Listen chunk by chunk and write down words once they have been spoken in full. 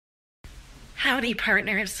Howdy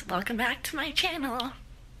partners, welcome back to my channel.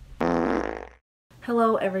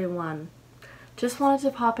 Hello everyone. Just wanted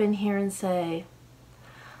to pop in here and say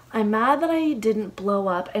I'm mad that I didn't blow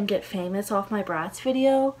up and get famous off my Bratz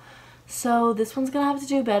video, so this one's gonna have to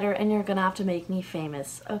do better and you're gonna have to make me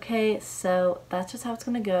famous. Okay, so that's just how it's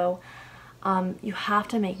gonna go. You have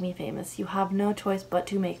to make me famous. You have no choice but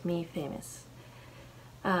to make me famous.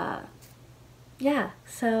 Yeah,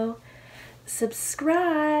 so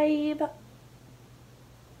subscribe.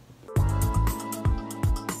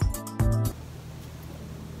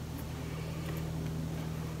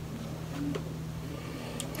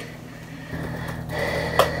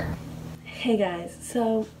 Hey guys,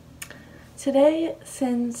 so today,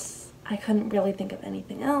 since I couldn't really think of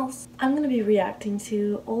anything else, I'm going to be reacting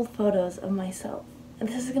to old photos of myself. And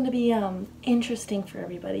this is going to be interesting for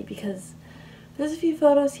everybody because there's a few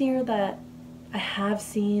photos here that I have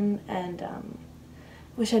seen and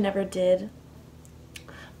wish I never did.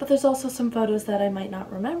 But there's also some photos that I might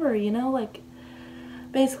not remember, you know, like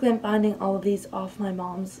basically I'm finding all of these off my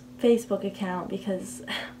mom's Facebook account because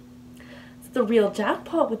the real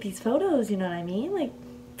jackpot with these photos, you know what I mean? Like,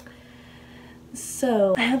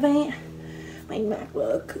 so I have my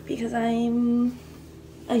MacBook because I'm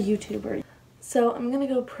a YouTuber. So I'm gonna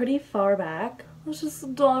go pretty far back. Let's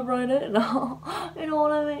just dive right in. You know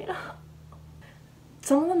what I mean?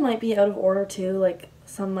 Some of them might be out of order too, like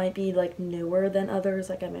some might be like newer than others,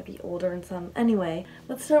 like I might be older in some. Anyway,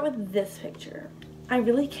 let's start with this picture. I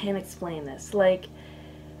really can't explain this. Like,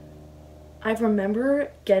 I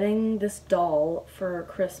remember getting this doll for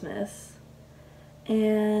Christmas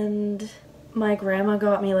and my grandma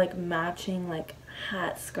got me like matching like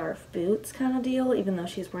hat, scarf, boots kind of deal, even though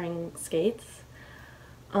she's wearing skates.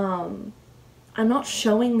 I'm not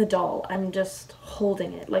showing the doll, I'm just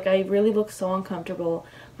holding it. Like, I really look so uncomfortable.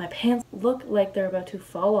 My pants look like they're about to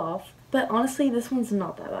fall off. But honestly, this one's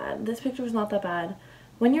not that bad. This picture is not that bad.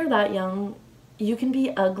 When you're that young, you can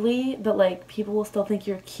be ugly, but like people will still think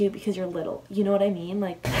you're cute because you're little. You know what I mean?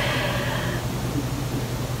 Like,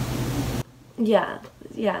 yeah,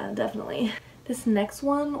 definitely. This next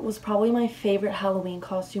one was probably my favorite Halloween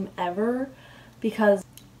costume ever because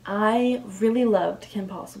I really loved Kim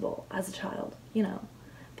Possible as a child. You know,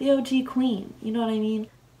 the OG queen. You know what I mean?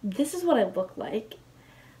 This is what I look like.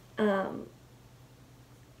 I'm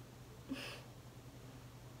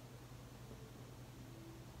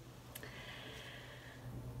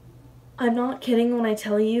not kidding when I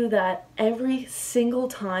tell you that every single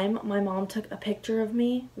time my mom took a picture of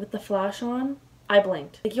me with the flash on, I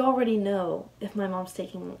blinked. Like, you already know if my mom's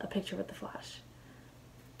taking a picture with the flash.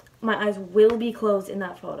 My eyes will be closed in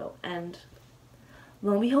that photo, and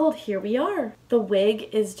lo and behold, here we are. The wig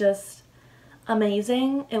is just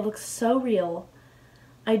amazing. It looks so real.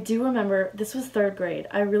 I do remember, this was 3rd grade.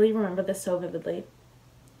 I really remember this so vividly.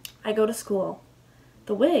 I go to school.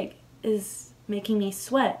 The wig is making me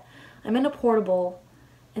sweat. I'm in a portable,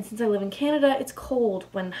 and since I live in Canada, it's cold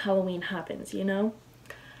when Halloween happens, you know?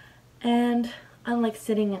 And I'm like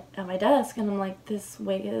sitting at my desk, and I'm like, this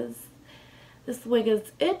wig is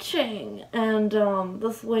itching, and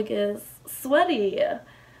this wig is sweaty.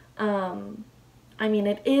 I mean,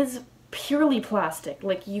 it is purely plastic,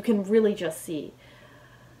 like you can really just see.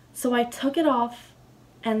 So I took it off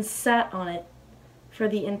and sat on it for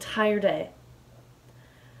the entire day.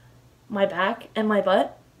 My back and my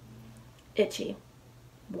butt, itchy.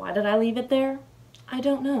 Why did I leave it there? I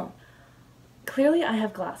don't know. Clearly I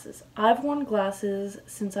have glasses. I've worn glasses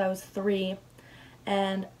since I was 3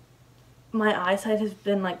 and my eyesight has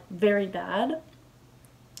been like very bad.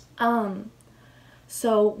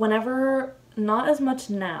 So whenever, not as much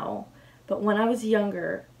now, but when I was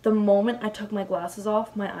younger, the moment I took my glasses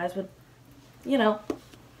off, my eyes would, you know,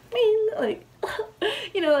 like,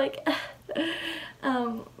 you know, like,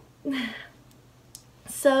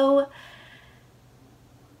 so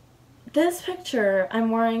this picture,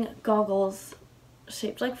 I'm wearing goggles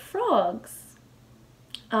shaped like frogs.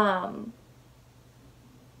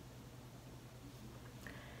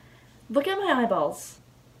 Look at my eyeballs.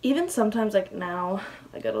 Even sometimes, like now,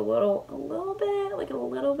 I get a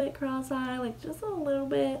little bit cross-eyed, like just a little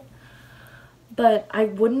bit. But I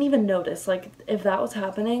wouldn't even notice. Like, if that was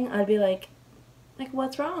happening, I'd be like,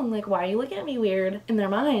 what's wrong? Like, why are you looking at me weird? In their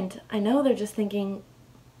mind, I know they're just thinking,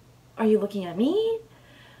 are you looking at me?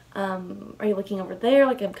 Are you looking over there?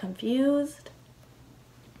 Like, I'm confused.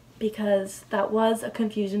 Because that was a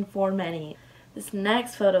confusion for many. This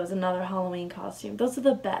next photo is another Halloween costume. Those are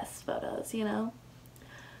the best photos, you know?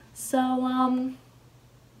 So,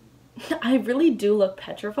 I really do look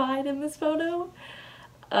petrified in this photo.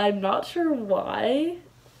 I'm not sure why,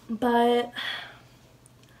 but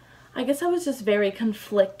I guess I was just very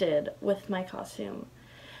conflicted with my costume.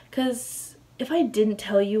 Because if I didn't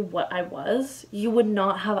tell you what I was, you would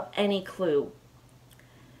not have any clue.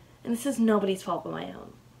 And this is nobody's fault but my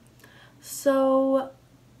own. So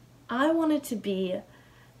I wanted to be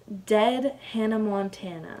dead Hannah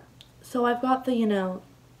Montana. So I've got the, you know,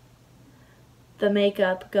 the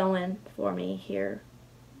makeup going for me here.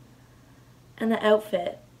 And the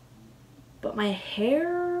outfit. But my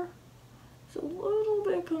hair is a little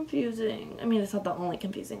bit confusing. I mean, it's not the only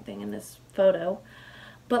confusing thing in this photo.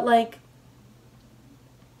 But like,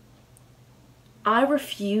 I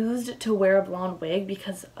refused to wear a blonde wig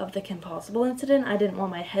because of the Kim Possible incident. I didn't want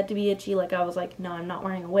my head to be itchy. Like, I was like, no, I'm not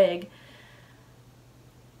wearing a wig.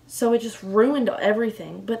 So it just ruined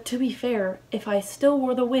everything. But to be fair, if I still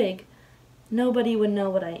wore the wig, nobody would know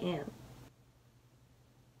what I am.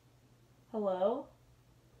 Hello?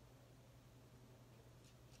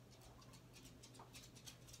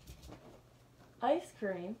 Ice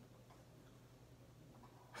cream?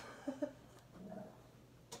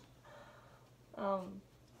 I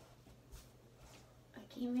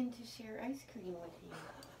came in to share ice cream with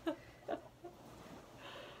you.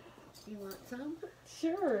 You want some?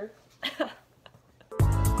 Sure.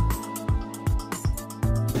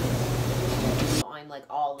 I'm like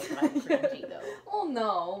all the time cringy though. Oh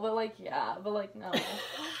no, but like, yeah, but like, no.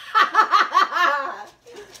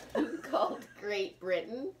 You called Great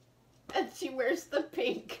Britain and she wears the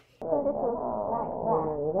pink.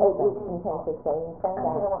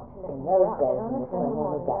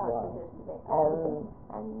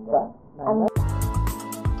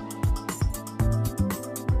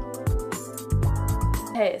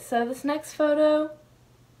 Okay, so this next photo.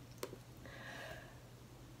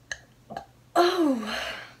 Oh.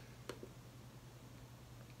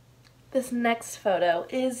 This next photo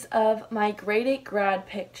is of my grade 8 grad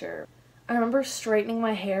picture. I remember straightening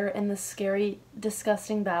my hair in the scary,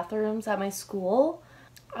 disgusting bathrooms at my school.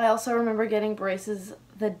 I also remember getting braces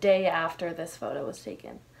the day after this photo was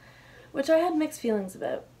taken, which I had mixed feelings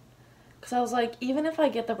about. Because I was like, even if I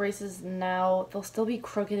get the braces now, they'll still be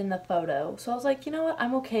crooked in the photo. So I was like, you know what,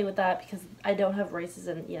 I'm okay with that because I don't have braces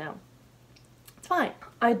and, you know, it's fine.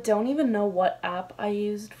 I don't even know what app I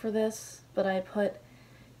used for this, but I put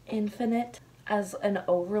Infinite as an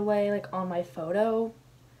overlay like on my photo.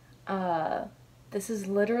 This is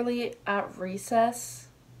literally at recess.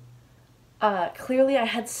 Clearly I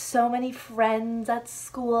had so many friends at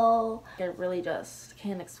school. I really just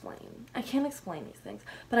can't explain. I can't explain these things.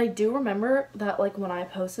 But I do remember that like when I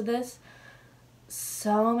posted this,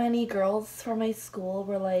 so many girls from my school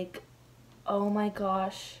were like, oh my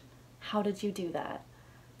gosh, how did you do that?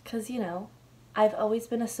 Because, you know, I've always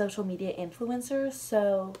been a social media influencer,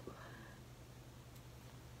 so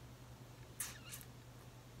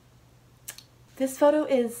this photo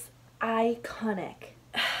is iconic.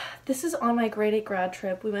 This is on my grade 8 grad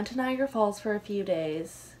trip. We went to Niagara Falls for a few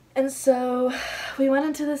days. And so we went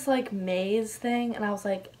into this like maze thing and I was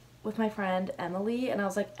like with my friend Emily and I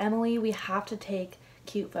was like, Emily, we have to take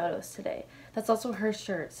cute photos today. That's also her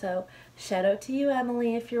shirt, so shout out to you,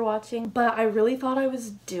 Emily, if you're watching. But I really thought I was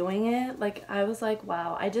doing it. Like, I was like,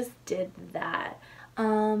 wow, I just did that.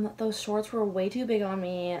 Those shorts were way too big on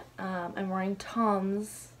me. I'm wearing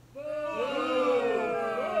Toms.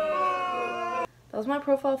 That was my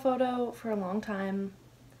profile photo for a long time.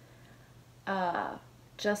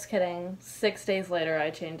 Just kidding. 6 days later, I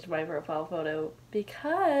changed my profile photo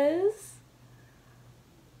because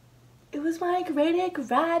it was my grade 8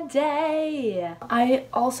 grad day. I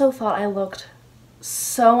also thought I looked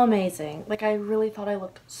so amazing. Like, I really thought I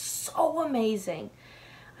looked so amazing.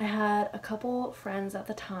 I had a couple friends at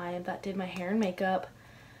the time that did my hair and makeup.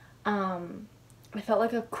 I felt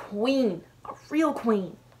like a queen, a real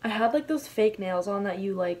queen. I had like those fake nails on that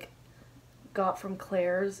you like got from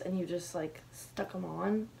Claire's and you just like stuck them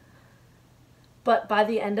on. But by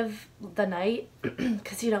the end of the night,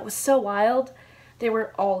 because you know it was so wild, they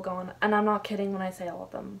were all gone. And I'm not kidding when I say all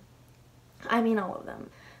of them. I mean all of them.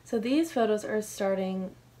 So these photos are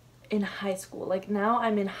starting in high school. Like now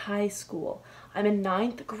I'm in high school. I'm in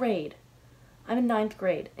 9th grade. I'm in 9th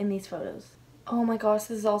grade in these photos. Oh my gosh,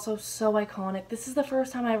 this is also so iconic. This is the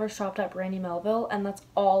first time I ever shopped at Brandy Melville, and that's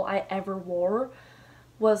all I ever wore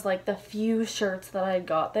was like the few shirts that I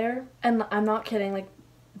got there. And I'm not kidding, like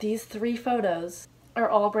these 3 photos are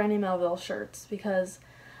all Brandy Melville shirts because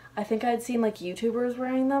I think I'd seen like YouTubers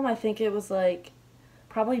wearing them. I think it was like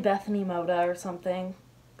probably Bethany Moda or something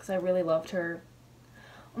because I really loved her.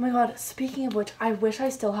 Oh my god, speaking of which, I wish I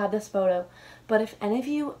still had this photo, but if any of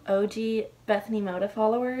you OG Bethany Moda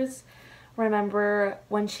followers remember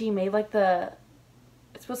when she made like the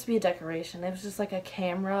It's supposed to be a decoration. It was just like a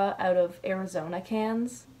camera out of Arizona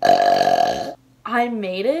cans. I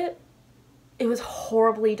made it. It was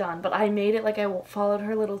horribly done, but I made it. Like, I followed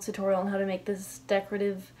her little tutorial on how to make this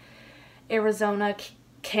decorative Arizona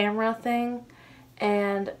camera thing,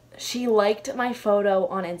 and she liked my photo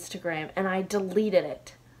on Instagram, and I deleted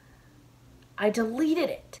it.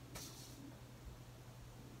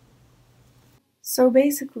 So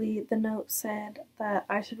basically, the note said that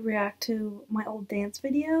I should react to my old dance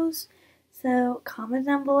videos, so comment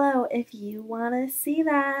down below if you want to see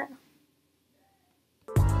that.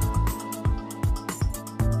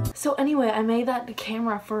 So anyway, I made that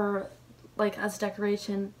camera for, like, as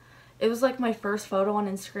decoration. It was like my first photo on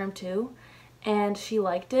Instagram too, and she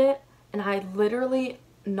liked it, and I literally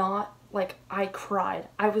I cried.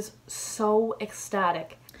 I was so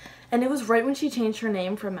ecstatic. And it was right when she changed her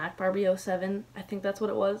name from MacBarbie07, I think that's what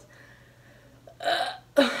it was,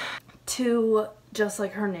 to just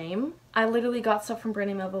like her name. I literally got stuff from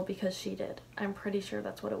Brandy Melville because she did. I'm pretty sure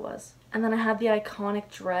that's what it was. And then I had the iconic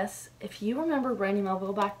dress. If you remember Brandy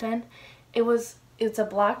Melville back then, it's a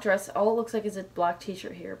black dress. All it looks like is a black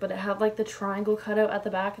t-shirt here, but it had like the triangle cutout at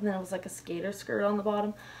the back, and then it was like a skater skirt on the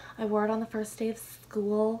bottom. I wore it on the first day of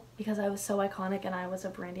school because I was so iconic and I was a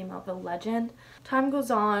Brandy Melville legend. Time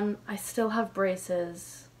goes on, I still have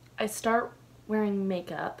braces. I start wearing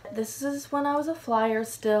makeup. This is when I was a flyer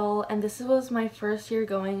still, and this was my first year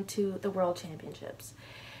going to the World Championships.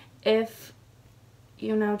 If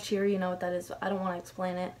you know cheer, you know what that is. I don't want to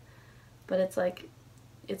explain it, but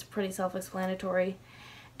it's pretty self-explanatory.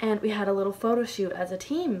 And we had a little photo shoot as a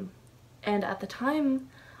team, and at the time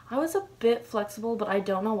I was a bit flexible, but I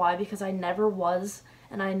don't know why, because I never was,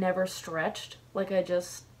 and I never stretched. Like, they'd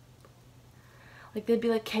be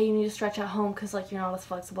like, "Okay, you need to stretch at home because, like, you're not as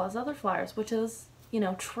flexible as other flyers," which is, you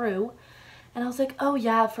know, true. And I was like, "Oh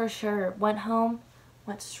yeah, for sure." Went home,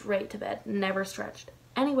 went straight to bed, never stretched.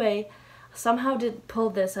 Anyway, somehow did pull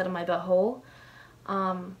this out of my butthole.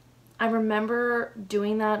 I remember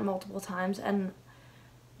doing that multiple times and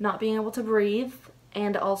not being able to breathe,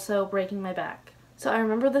 and also breaking my back. So I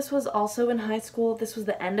remember this was also in high school. This was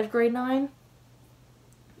the end of grade 9.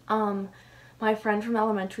 My friend from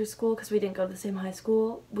elementary school, because we didn't go to the same high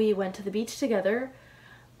school, we went to the beach together,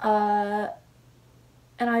 and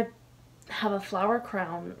I have a flower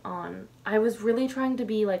crown on. I was really trying to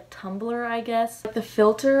be like Tumblr, I guess. Like the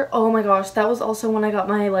filter, oh my gosh, that was also when I got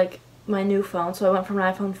my new phone. So I went from an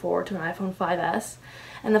iPhone 4 to an iPhone 5S,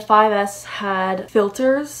 and the 5S had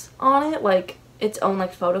filters on it, like its own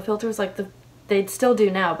like photo filters, like they'd still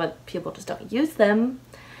do now, but people just don't use them.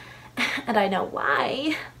 And I know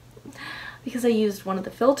why. Because I used one of the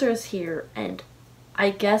filters here, and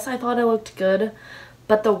I guess I thought it looked good,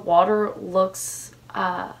 but the water looks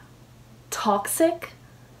toxic,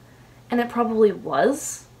 and it probably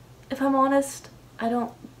was, if I'm honest. I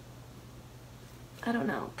don't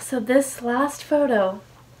know. So this last photo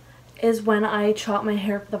is when I chopped my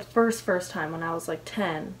hair for the first time when I was like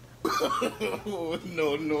 10. Oh,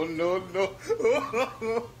 no, no, no, no.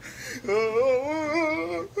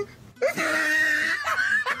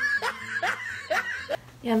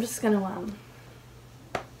 Yeah, I'm just gonna,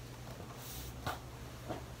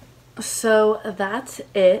 So that's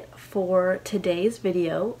it for today's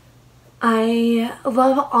video. I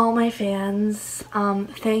love all my fans.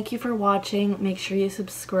 Thank you for watching. Make sure you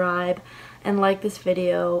subscribe and like this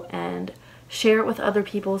video and share it with other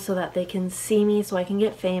people so that they can see me, so I can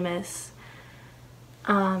get famous.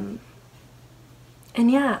 And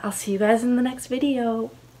yeah, I'll see you guys in the next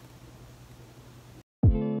video.